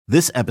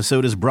This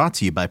episode is brought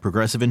to you by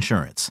Progressive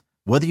Insurance.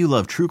 Whether you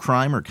love true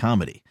crime or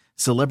comedy,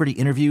 celebrity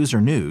interviews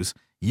or news,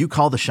 you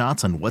call the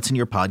shots on what's in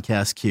your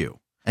podcast queue.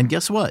 And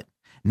guess what?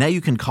 Now you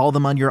can call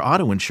them on your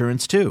auto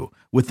insurance too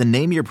with the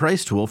Name Your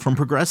Price tool from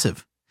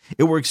Progressive.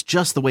 It works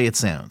just the way it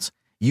sounds.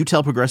 You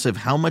tell Progressive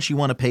how much you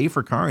want to pay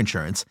for car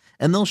insurance,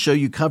 and they'll show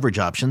you coverage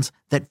options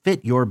that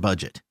fit your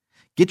budget.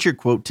 Get your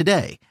quote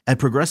today at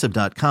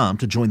Progressive.com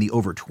to join the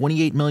over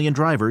 28 million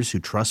drivers who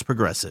trust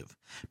Progressive.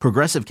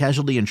 Progressive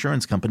Casualty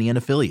Insurance Company and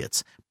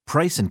Affiliates.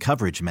 Price and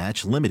coverage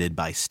match limited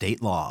by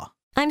state law.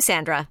 I'm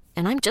Sandra,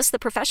 and I'm just the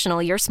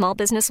professional your small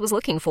business was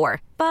looking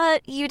for.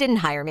 But you didn't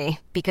hire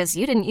me because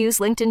you didn't use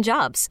LinkedIn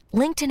Jobs.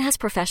 LinkedIn has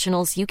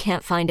professionals you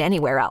can't find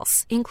anywhere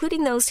else,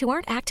 including those who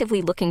aren't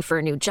actively looking for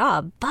a new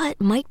job, but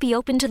might be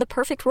open to the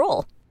perfect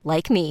role,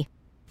 like me.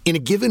 In a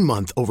given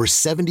month, over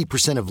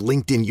 70% of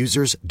LinkedIn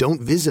users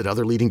don't visit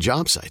other leading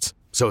job sites.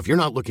 So if you're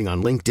not looking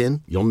on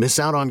LinkedIn, you'll miss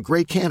out on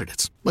great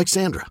candidates like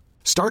Sandra.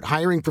 Start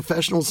hiring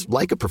professionals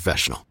like a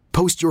professional.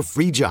 Post your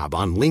free job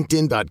on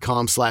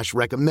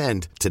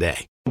linkedin.com/recommend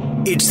today.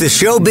 It's the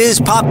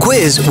Showbiz Pop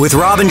Quiz with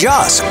Robin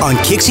Joss on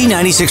Kixie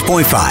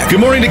 96.5. Good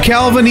morning to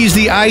Calvin. He's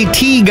the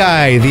IT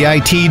guy, the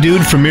IT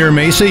dude from Mira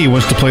Mesa. He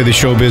wants to play the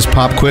Showbiz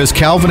Pop Quiz.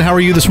 Calvin, how are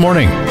you this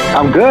morning?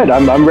 I'm good.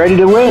 I'm ready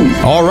to win.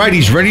 All right,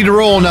 he's ready to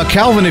roll. Now,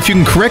 Calvin, if you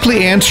can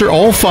correctly answer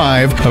all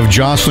 5 of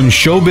Jocelyn's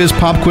Showbiz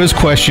Pop Quiz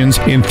questions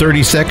in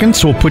 30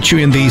 seconds, we'll put you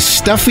in the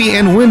stuffy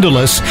and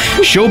windowless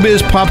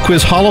Showbiz Pop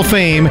Quiz Hall of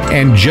Fame.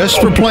 And just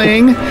for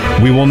playing,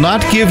 we will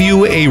not give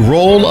you a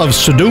roll of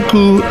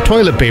Sudoku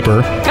toilet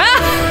paper.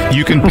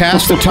 You can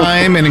pass the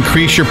time and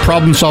increase your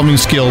problem-solving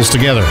skills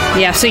together.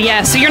 So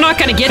you're not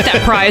going to get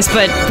that prize,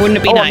 but wouldn't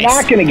it be nice? I'm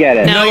not going to get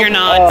it. No, you're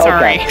not.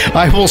 Sorry. Okay.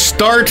 I will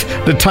start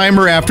the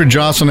timer after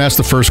Jocelyn asks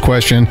the first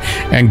question,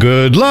 and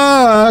good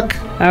luck.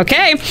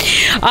 Okay.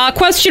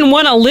 Question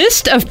 1. A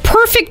list of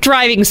perfect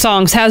driving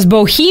songs has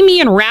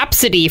Bohemian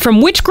Rhapsody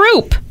from which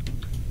group?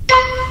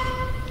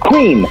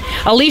 Queen.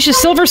 Alicia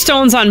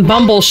Silverstone's on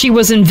Bumble. She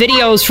was in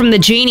videos from the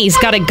Janie's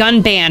Got a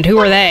Gun band. Who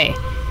are they?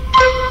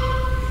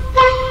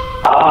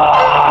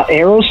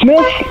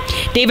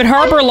 Aerosmith? David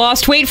Harbour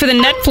lost weight for the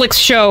Netflix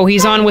show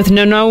he's on with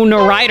Winona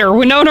Ryder.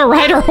 Winona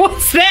Ryder,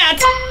 what's that?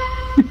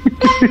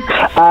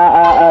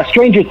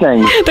 Stranger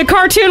Things. The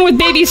cartoon with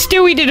Baby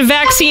Stewie did a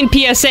vaccine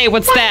PSA.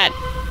 What's that?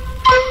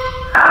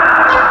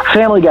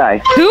 Family Guy.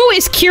 Who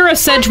is Kira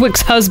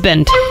Sedgwick's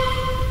husband?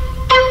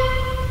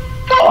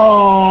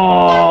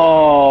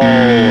 Oh,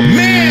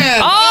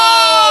 man!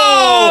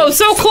 Oh,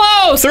 so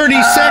close!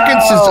 30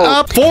 seconds is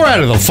up. 4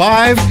 out of the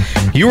 5.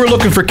 You were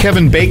looking for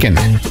Kevin Bacon.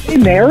 they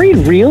married?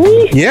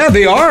 Really? Yeah,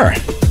 they are.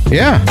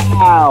 Yeah.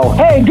 Wow.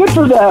 Hey, good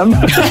for them.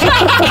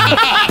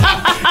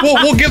 Well,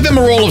 we'll give them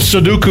a roll of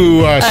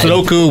Sudoku.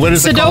 What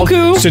is it called?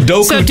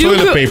 Sudoku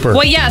toilet paper.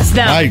 Well, yes,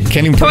 them. I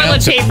can't even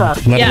pronounce toilet paper.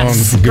 Let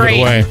yes, alone give great.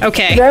 it away.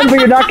 Okay. Then, but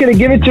you're not going to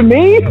give it to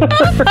me?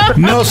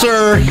 No,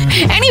 sir.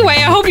 Anyway,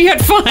 I hope you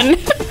had fun.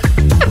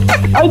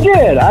 I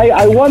did.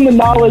 I won the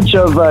knowledge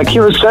of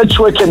Kira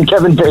Sedgwick and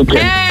Kevin Bacon.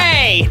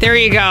 Hey, there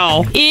you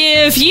go.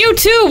 If you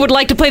too would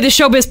like to play the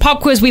Showbiz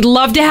Pop Quiz, we'd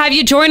love to have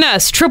you join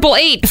us.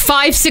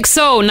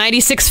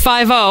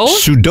 888-560-9650.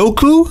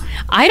 Sudoku?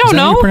 I don't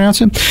know. How you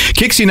pronounce it?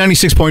 Kixie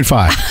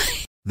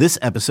 96.5. This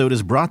episode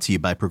is brought to you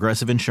by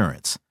Progressive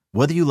Insurance.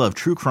 Whether you love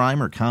true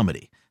crime or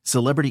comedy,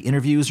 celebrity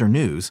interviews or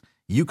news,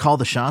 you call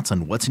the shots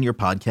on what's in your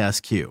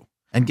podcast queue.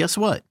 And guess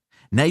what?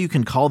 Now you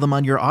can call them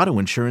on your auto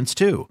insurance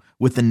too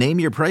with the Name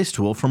Your Price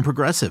tool from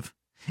Progressive.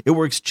 It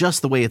works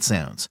just the way it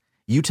sounds.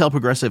 You tell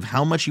Progressive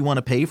how much you want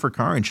to pay for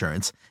car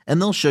insurance, and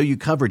they'll show you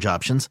coverage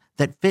options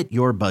that fit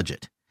your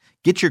budget.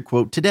 Get your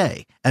quote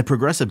today at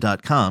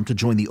Progressive.com to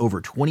join the over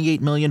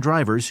 28 million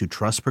drivers who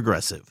trust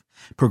Progressive.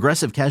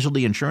 Progressive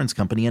Casualty Insurance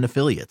Company and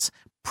Affiliates.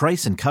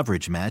 Price and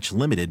coverage match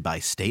limited by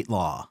state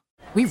law.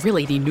 We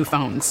really need new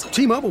phones.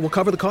 T-Mobile will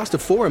cover the cost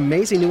of 4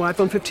 amazing new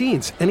iPhone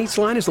 15s, and each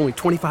line is only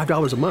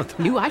 $25 a month.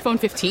 New iPhone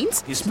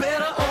 15s? It's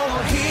better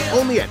over here.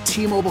 Only at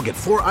T-Mobile, get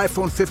 4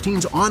 iPhone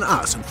 15s on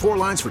us and 4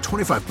 lines for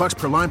 $25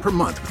 per line per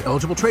month with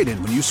eligible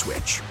trade-in when you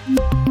switch.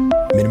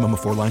 Minimum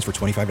of 4 lines for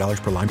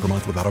 $25 per line per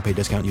month with autopay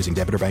discount using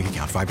debit or bank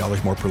account.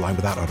 $5 more per line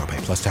without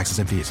autopay, plus taxes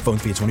and fees. Phone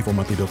fee at 24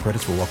 monthly bill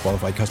credits for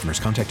well-qualified customers.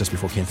 Contact us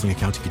before canceling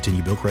account to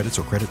continue bill credits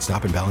or credit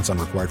stop and balance on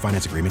required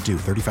finance agreement due.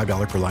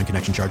 $35 per line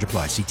connection charge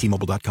applies. See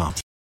T-Mobile.com.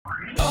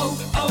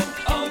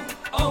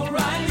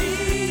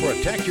 O'Reilly.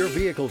 Protect your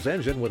vehicle's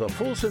engine with a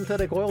full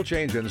synthetic oil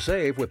change and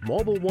save with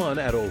Mobil 1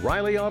 at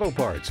O'Reilly Auto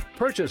Parts.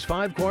 Purchase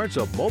 5 quarts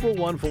of Mobil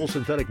 1 full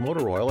synthetic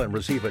motor oil and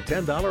receive a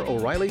 $10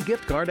 O'Reilly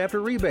gift card after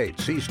rebate.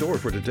 See store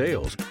for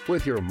details.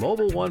 With your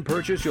Mobil 1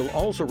 purchase, you'll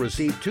also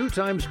receive 2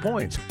 times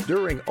points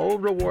during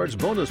Old Rewards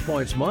Bonus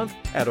Points Month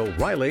at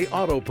O'Reilly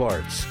Auto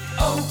Parts.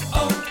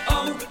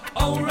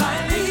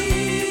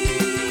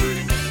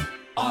 O'Reilly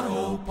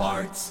Auto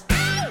Parts.